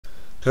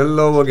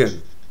Hello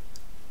again.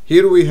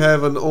 Here we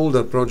have an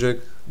older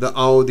project, the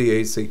Audi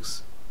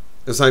A6.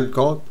 As I'm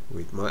caught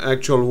with my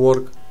actual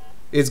work,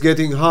 it's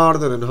getting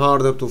harder and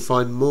harder to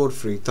find more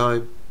free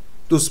time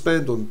to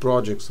spend on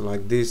projects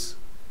like this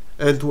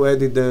and to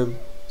edit them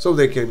so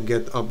they can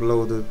get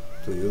uploaded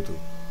to YouTube.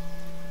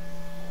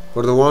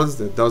 For the ones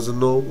that doesn't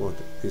know what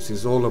this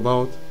is all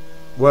about,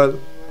 well,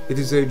 it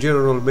is a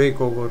general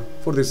makeover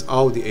for this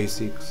Audi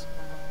A6,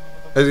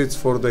 as it's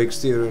for the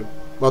exterior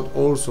but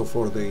also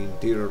for the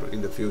interior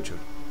in the future.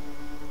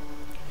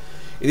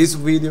 In this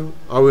video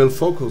I will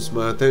focus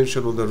my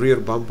attention on the rear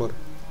bumper.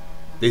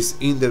 This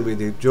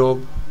intermediate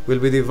job will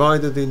be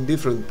divided in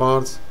different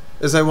parts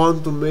as I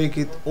want to make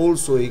it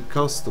also a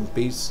custom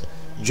piece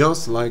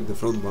just like the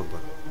front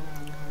bumper.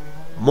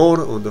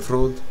 More on the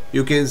front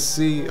you can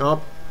see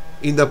up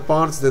in the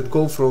parts that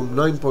go from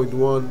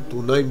 9.1 to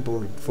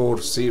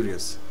 9.4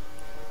 series.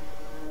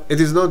 It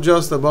is not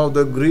just about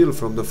the grille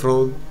from the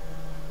front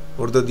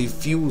or the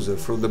diffuser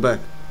from the back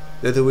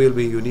that will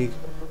be unique,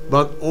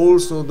 but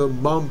also the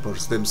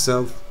bumpers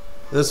themselves,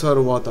 as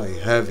for what I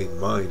have in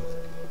mind.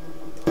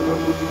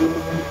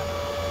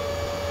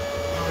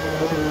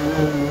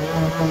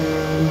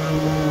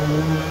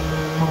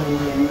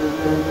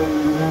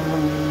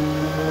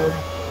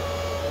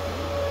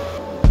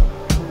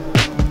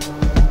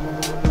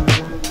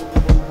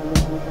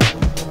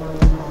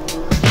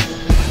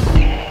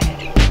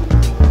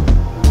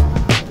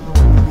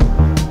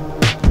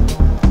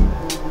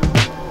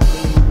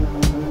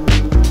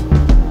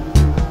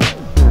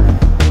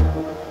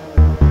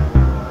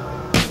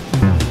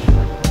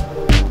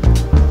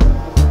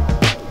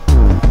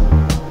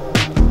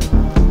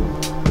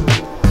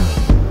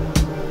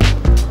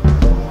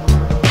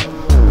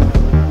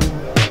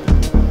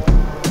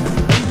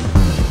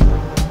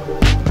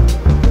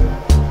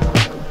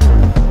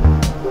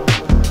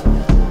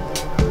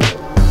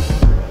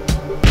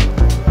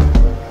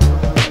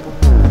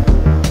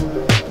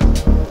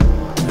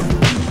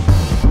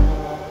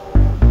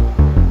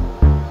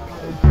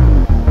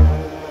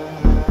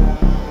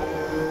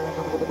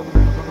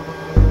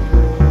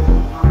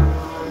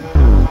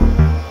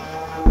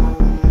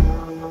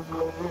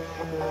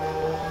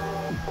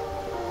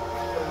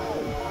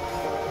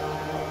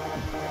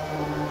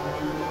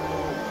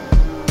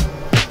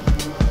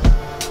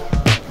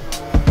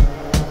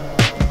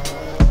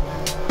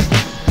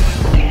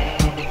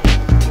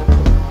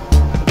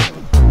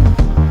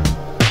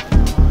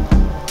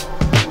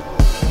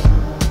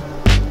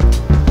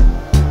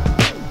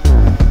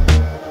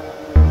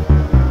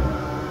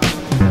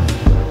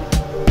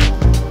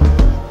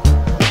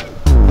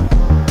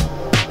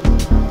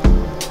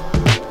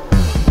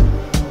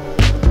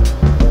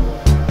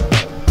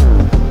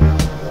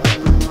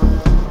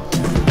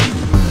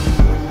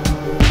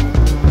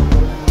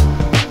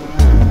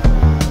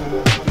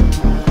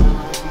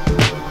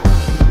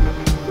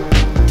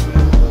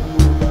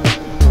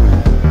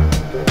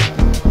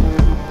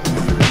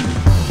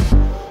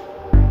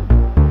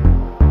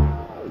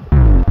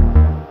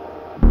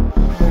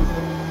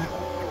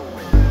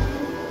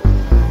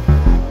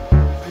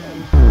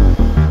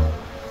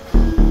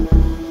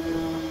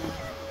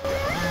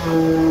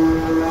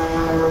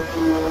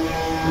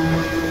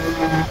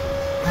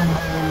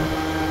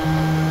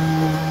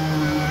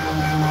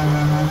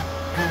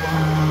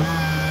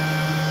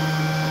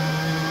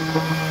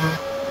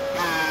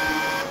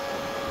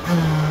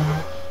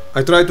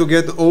 I try to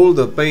get all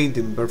the paint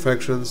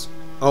imperfections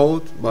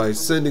out by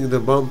sanding the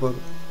bumper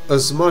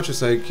as much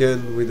as I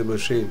can with the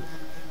machine,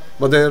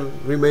 but there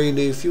remain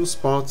a few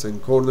spots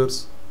and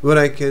corners where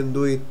I can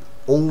do it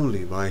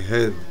only by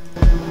hand.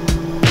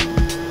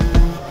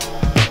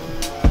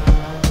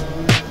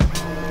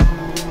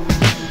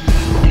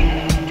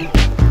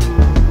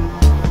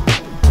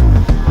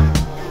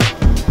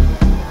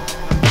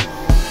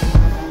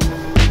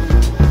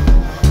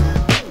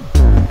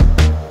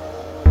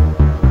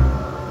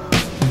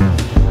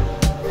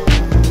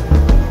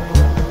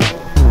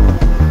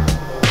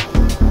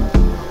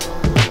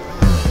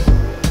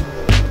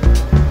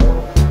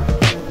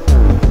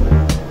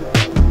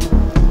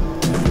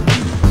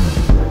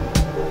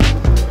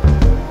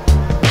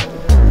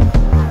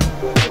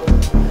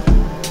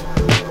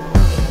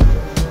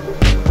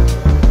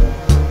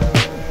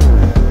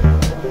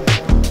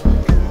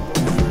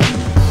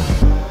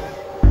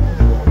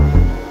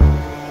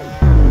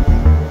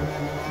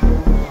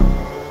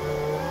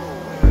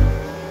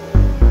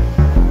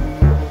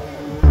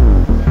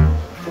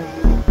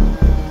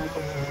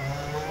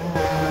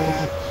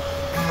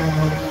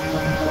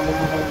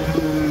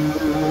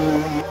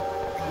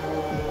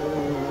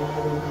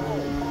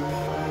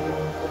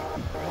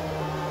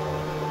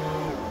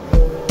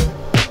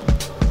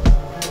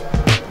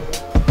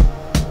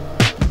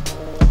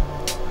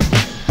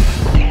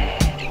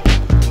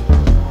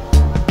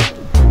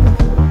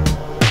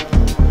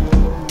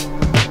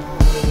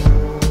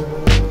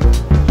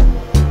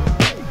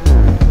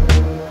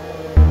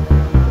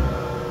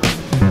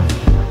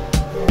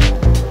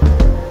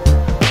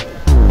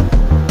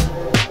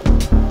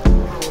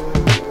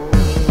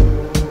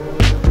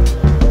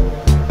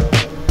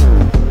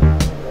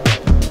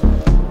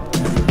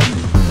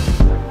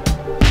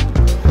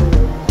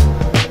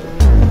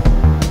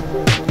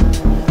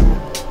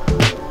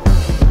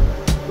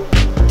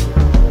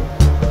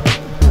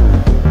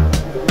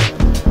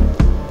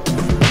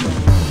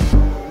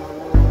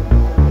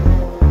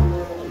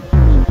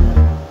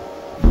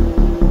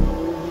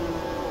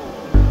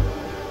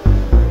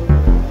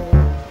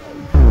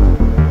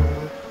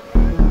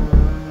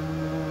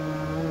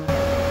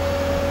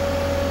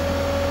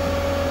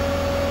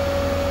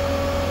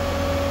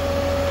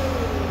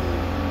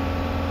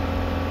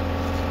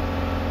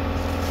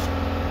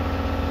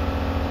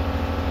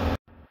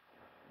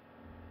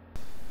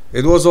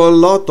 It was a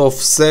lot of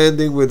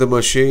sanding with the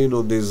machine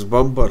on this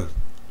bumper.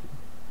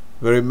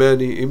 Very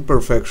many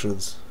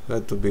imperfections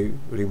had to be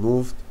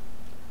removed.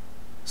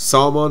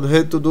 Someone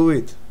had to do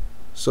it.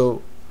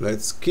 So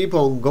let's keep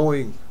on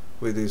going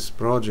with this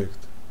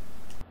project.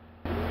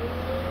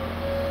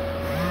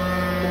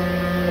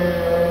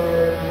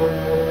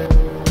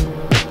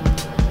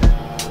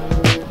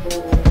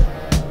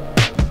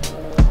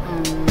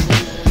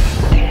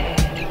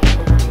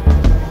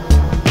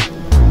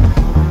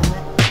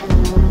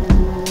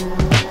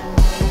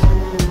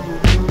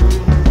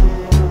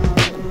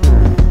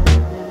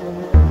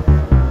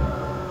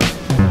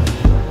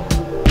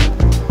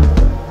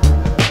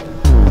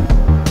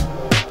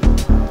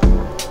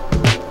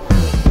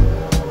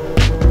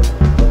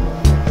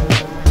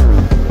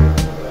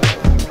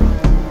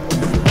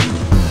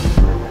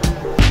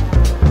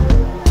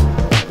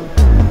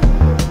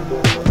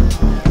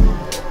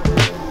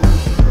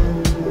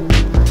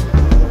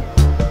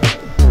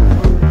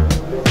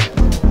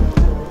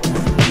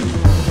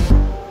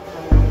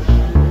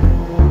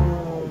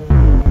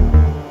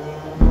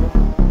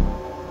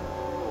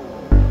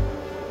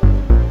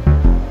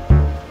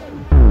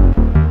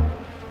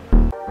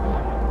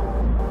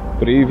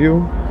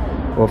 Preview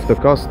of the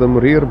custom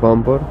rear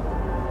bumper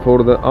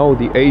for the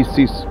Audi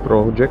A6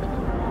 project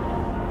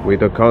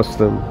with a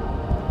custom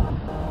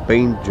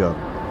paint job.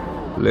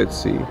 Let's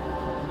see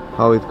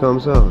how it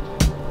comes out.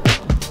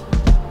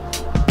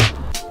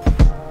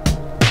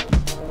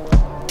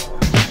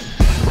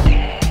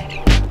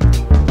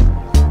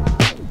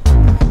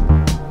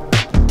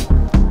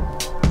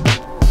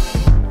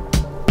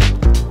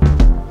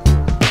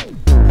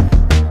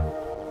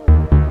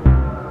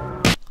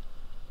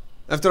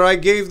 After I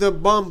gave the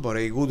bumper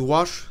a good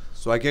wash,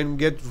 so I can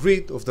get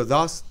rid of the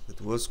dust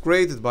that was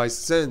created by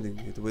sanding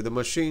it with the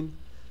machine,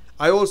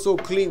 I also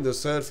cleaned the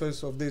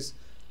surface of this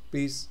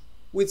piece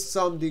with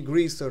some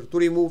degreaser to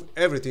remove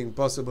everything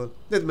possible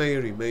that may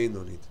remain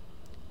on it.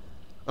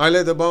 I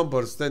let the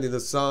bumper stand in the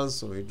sun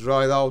so it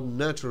dried out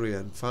naturally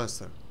and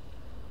faster.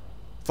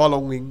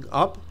 Following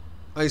up,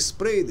 I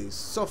sprayed a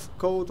soft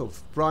coat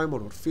of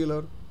primer or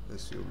filler,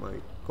 as you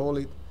might call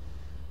it,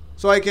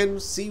 so I can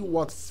see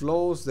what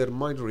flaws there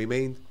might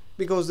remain,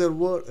 because there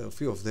were a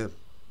few of them.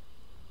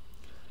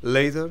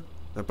 Later,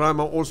 the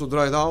primer also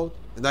dried out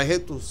and I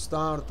had to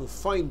start to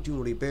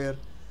fine-tune repair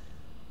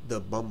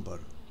the bumper.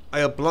 I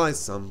applied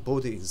some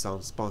putty in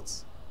some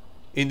spots.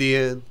 In the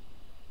end,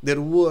 there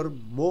were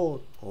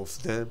more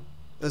of them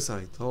as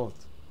I thought.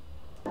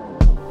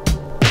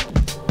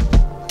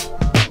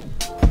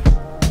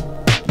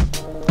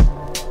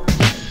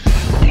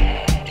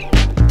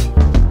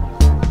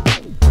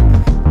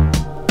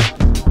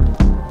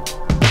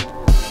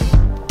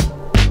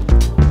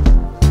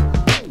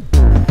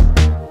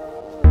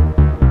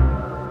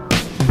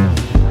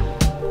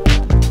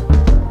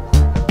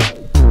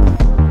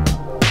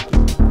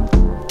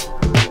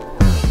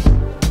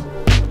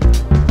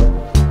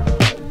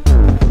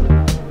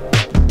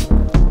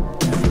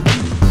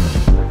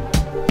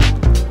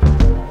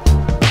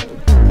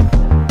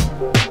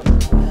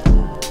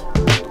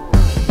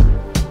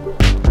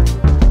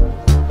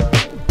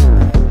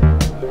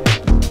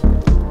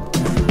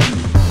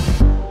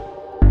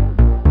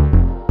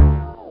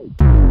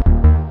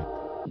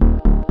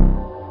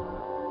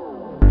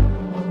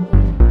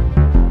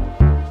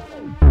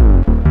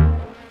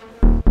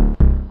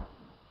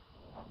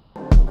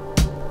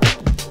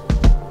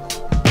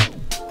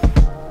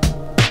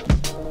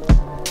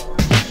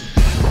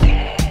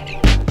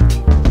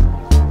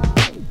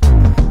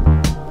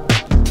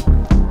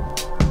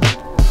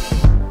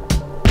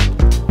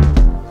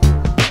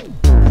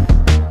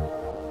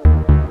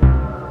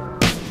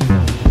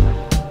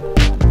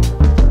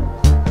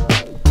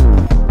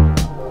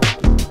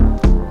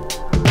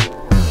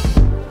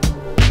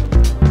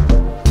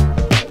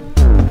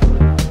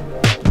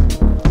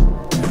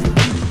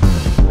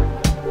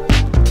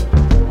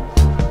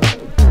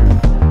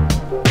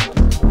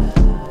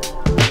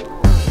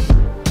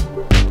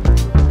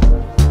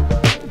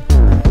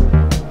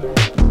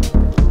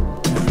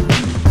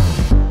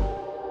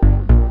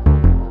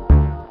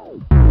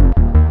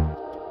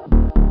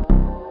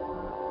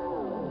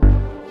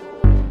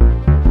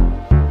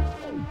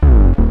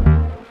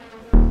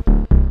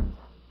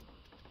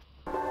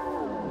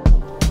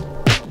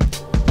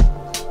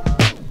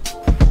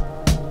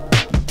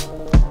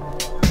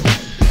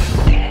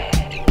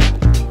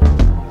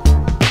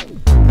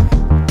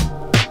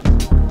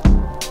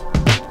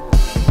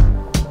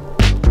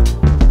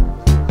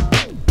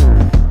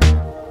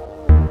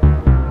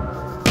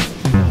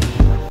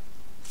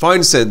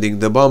 Fine sanding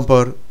the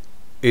bumper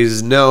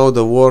is now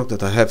the work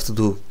that I have to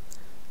do,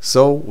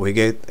 so we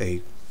get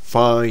a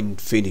fine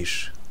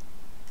finish.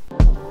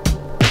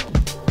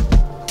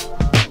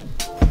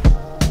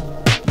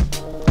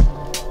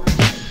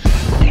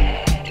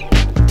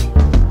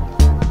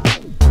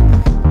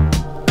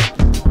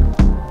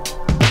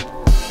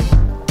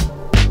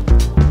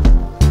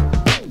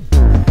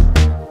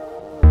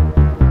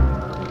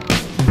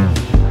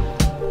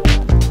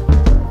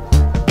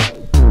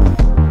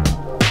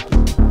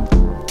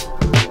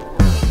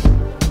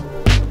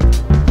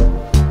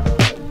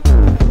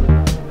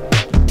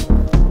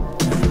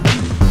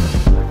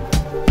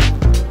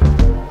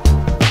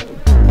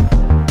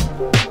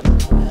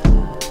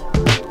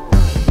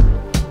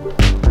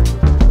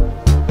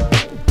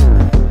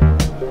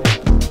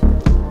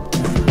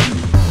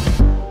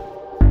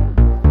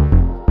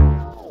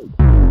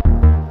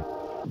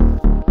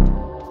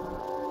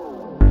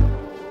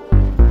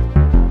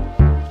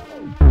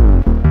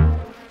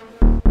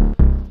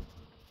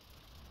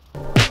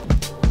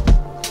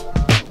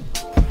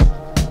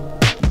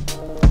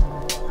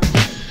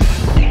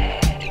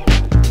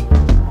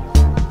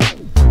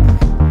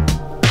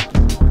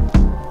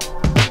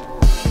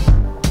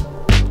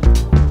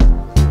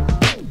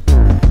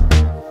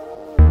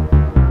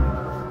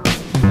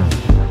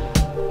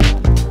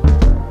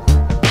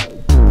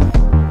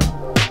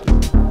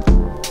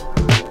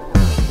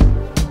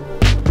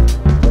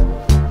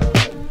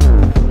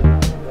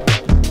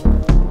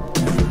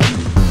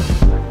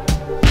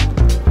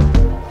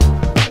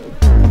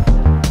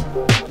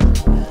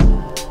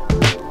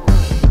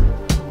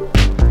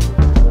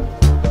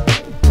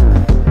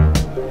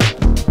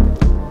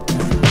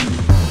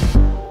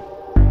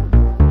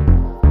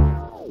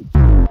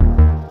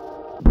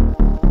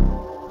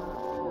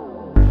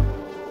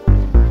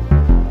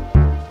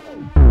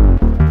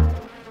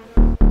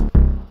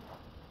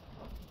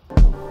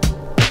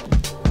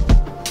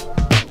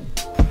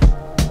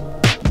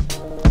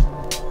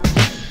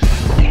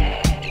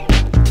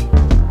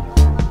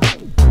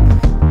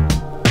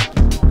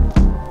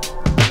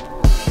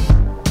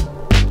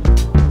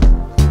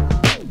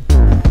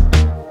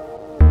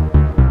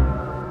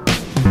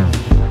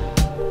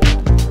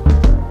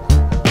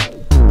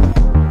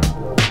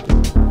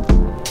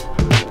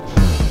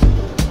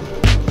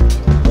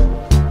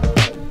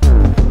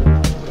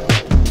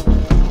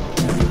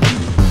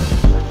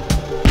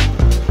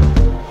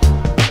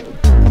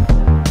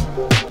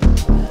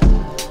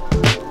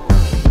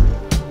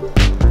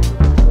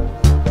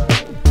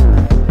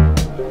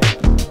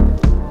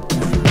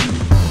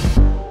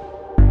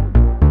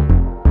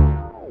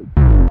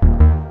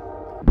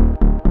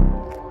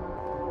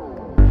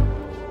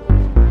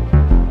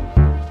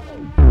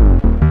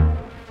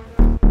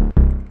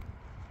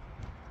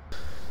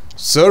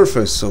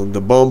 surface on the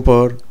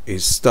bumper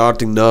is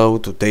starting now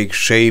to take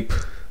shape,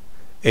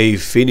 a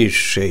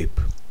finished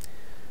shape.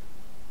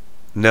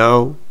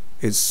 Now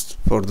it's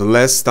for the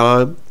last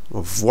time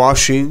of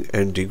washing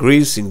and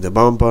degreasing the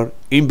bumper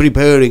in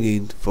preparing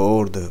it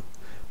for the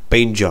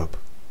paint job.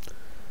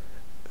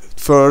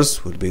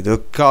 First will be the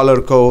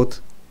color coat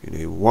in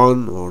a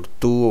 1 or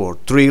 2 or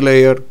 3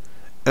 layer,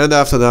 and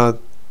after that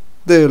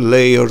the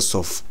layers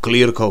of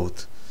clear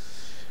coat.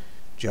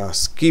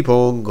 Just keep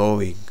on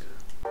going.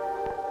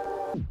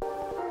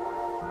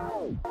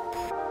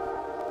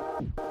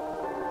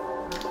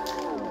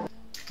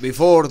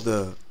 Before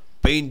the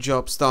paint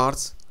job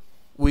starts,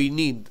 we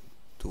need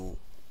to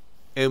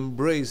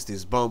embrace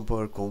this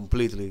bumper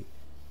completely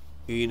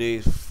in a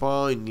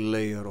fine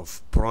layer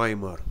of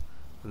primer.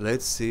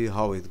 Let's see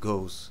how it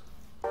goes.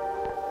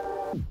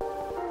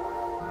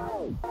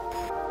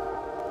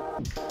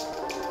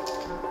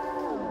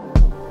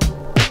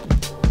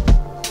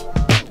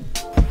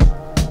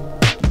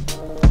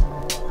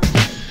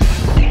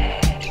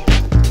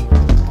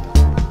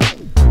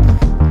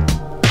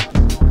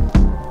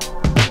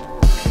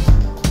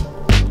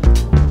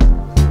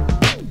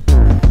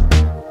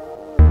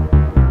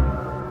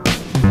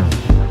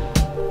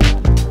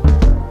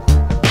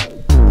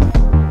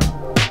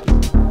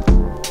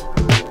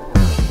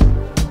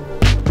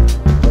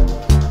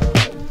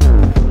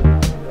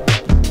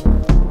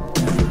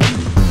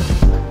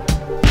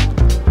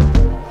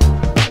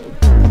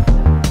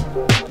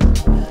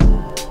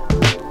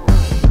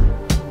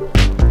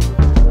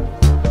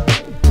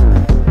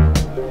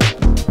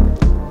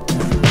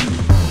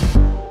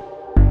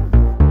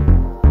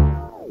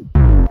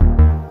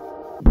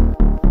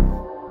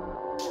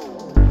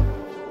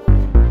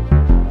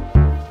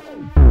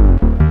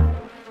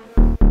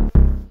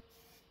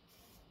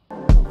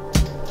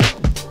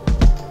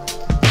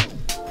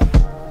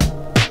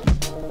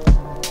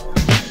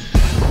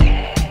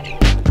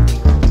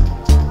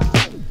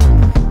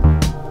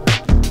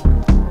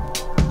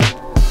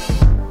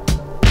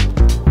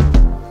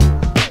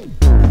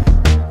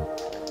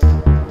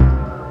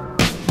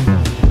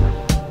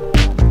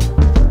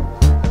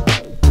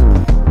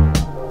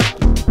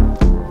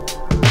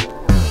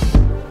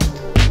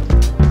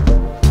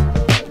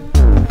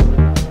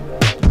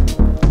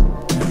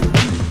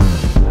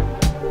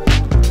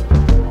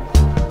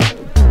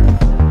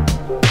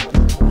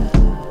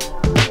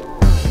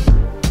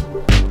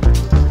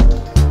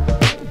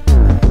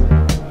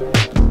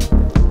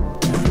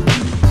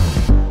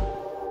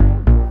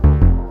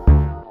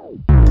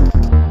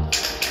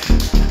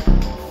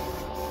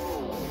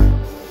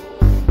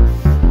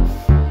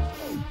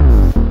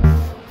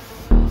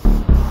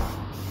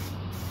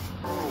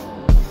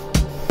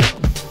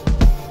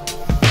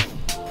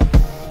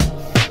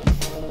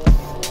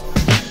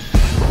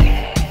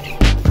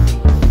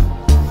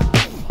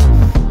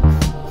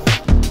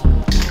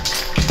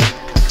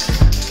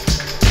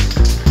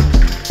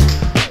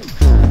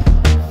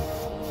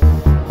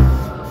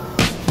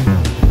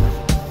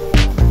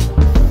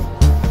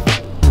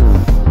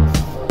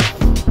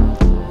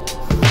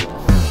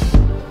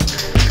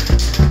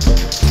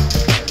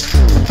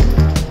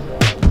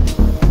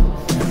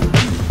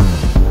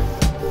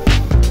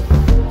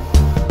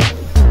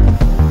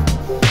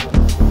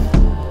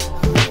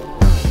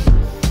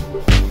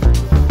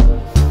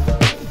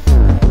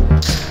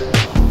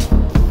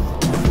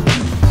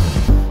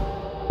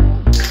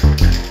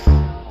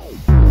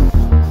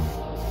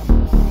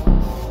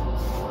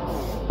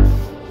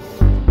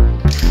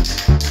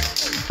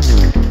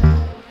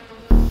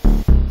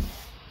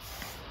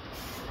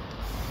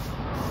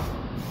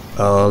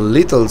 A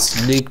little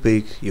sneak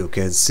peek you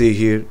can see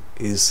here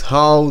is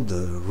how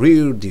the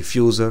rear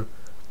diffuser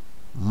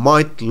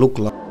might look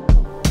like.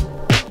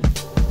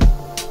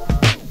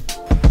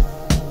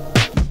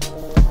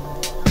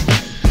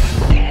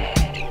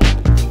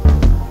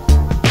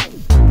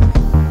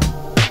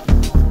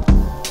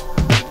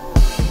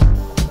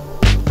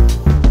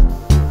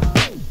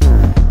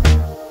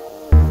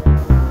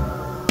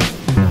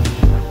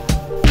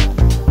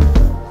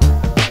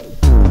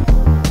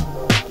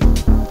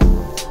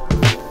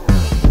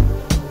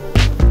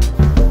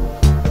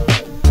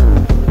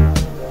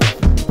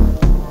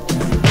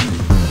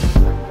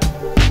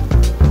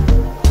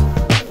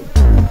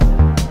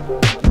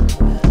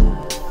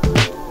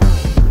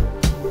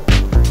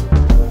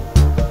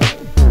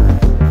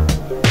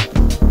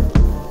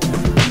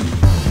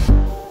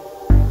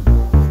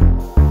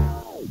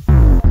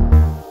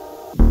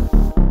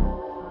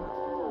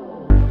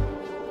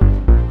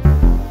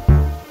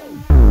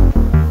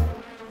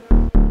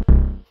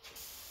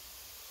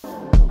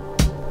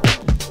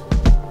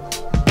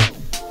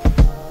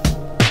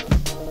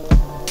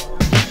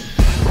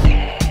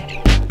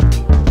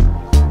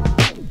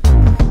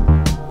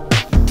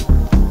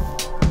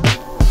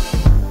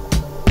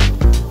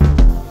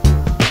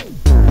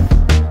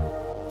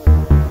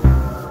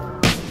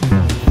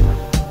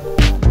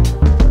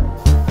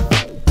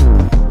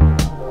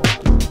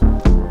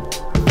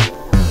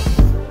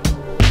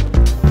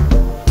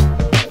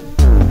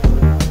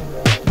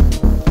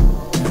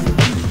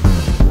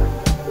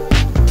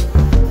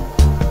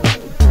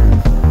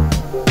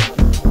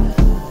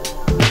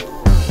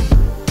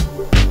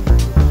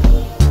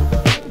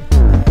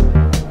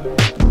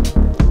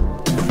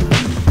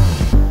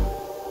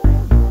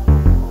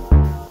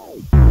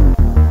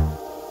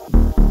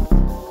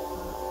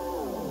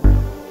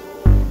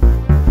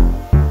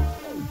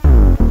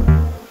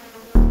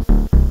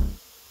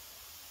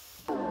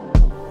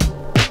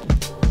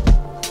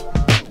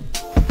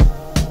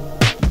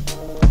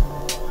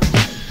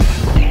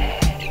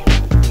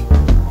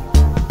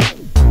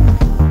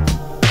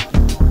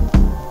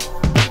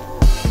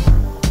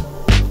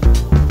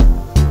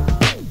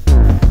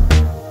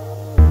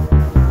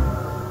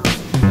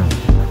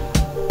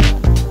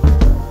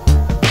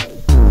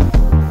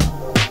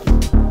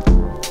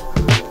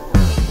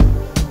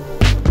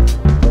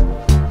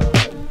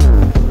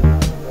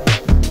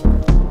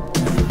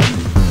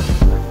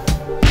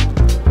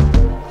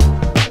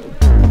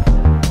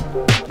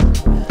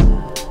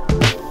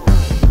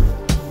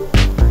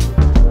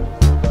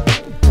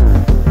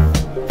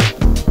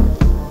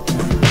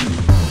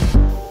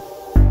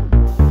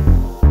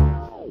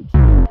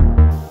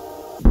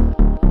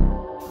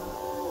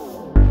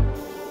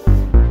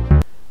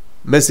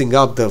 Messing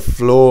up the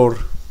floor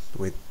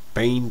with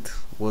paint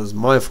was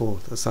my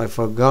fault, as I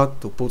forgot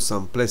to put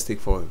some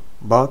plastic foil,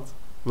 but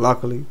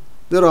luckily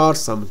there are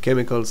some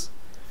chemicals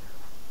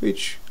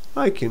which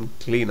I can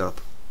clean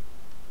up.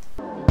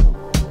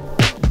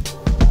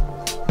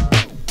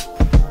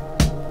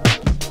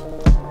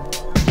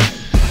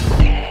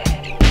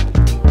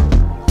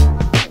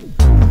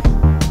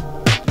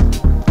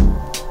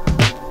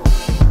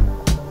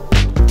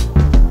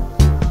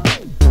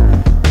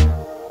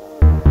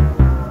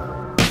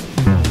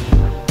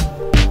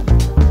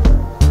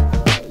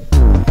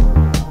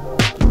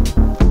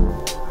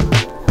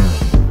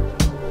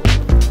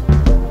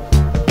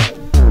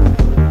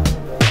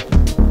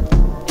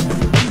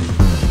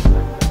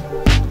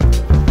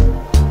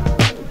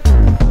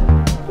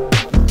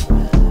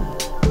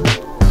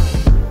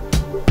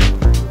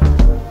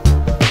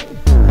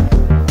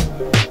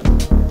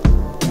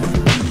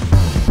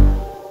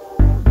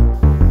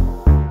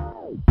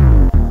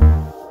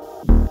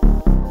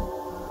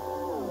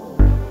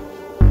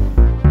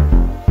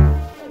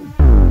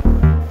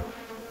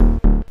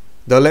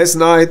 The last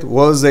night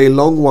was a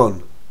long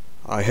one.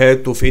 I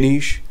had to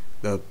finish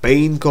the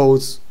paint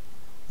coats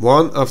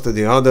one after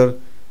the other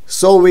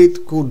so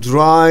it could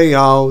dry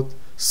out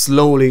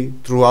slowly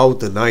throughout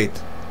the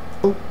night.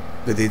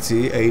 That it's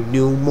a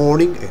new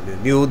morning and a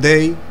new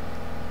day,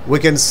 we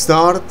can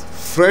start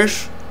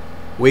fresh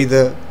with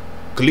the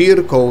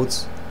clear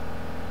coats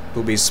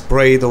to be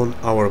sprayed on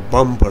our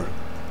bumper.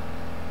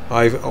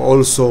 I've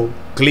also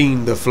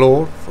cleaned the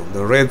floor from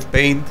the red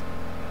paint,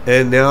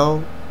 and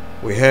now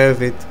we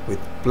have it with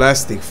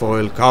plastic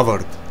foil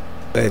covered.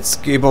 Let's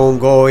keep on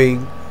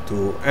going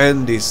to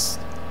end this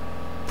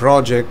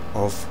project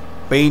of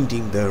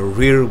painting the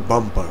rear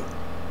bumper.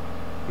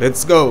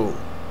 Let's go!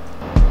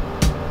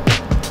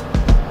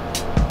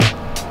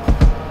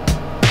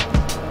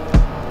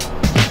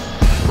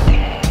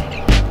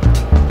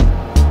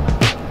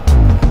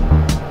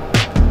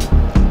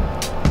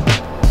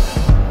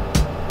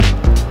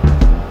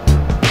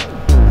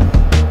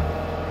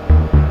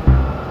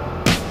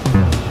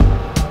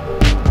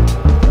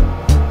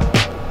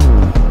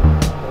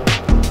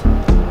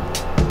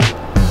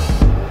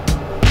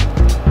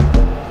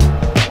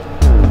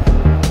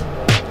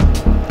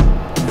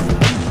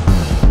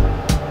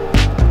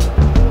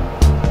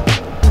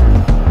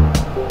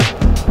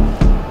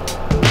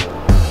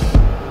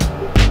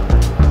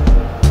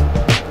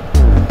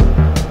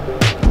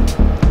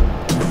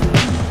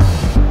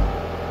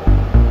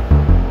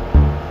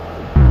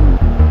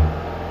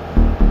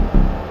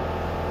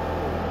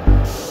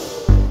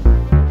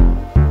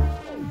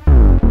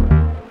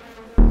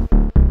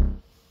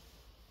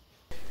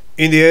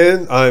 In the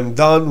end, I'm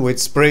done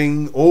with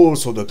spraying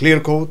also the clear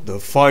coat, the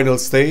final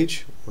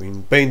stage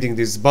in painting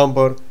this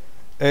bumper,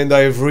 and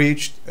I've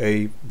reached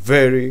a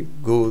very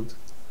good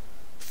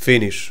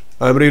finish.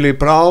 I'm really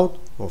proud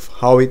of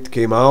how it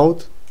came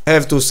out. I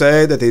have to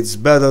say that it's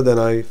better than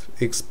I've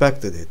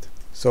expected it.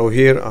 So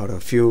here are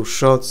a few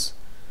shots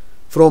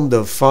from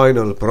the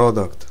final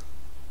product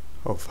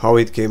of how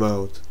it came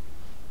out.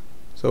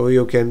 So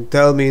you can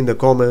tell me in the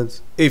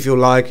comments if you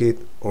like it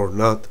or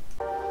not.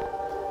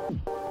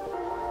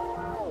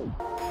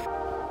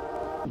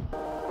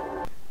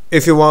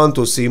 If you want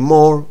to see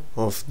more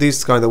of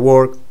this kind of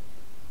work,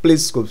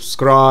 please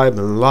subscribe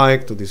and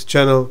like to this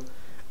channel,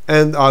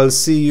 and I'll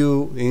see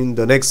you in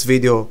the next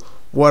video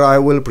where I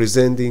will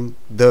presenting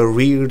the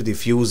rear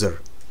diffuser.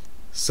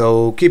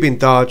 So keep in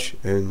touch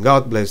and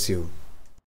God bless you.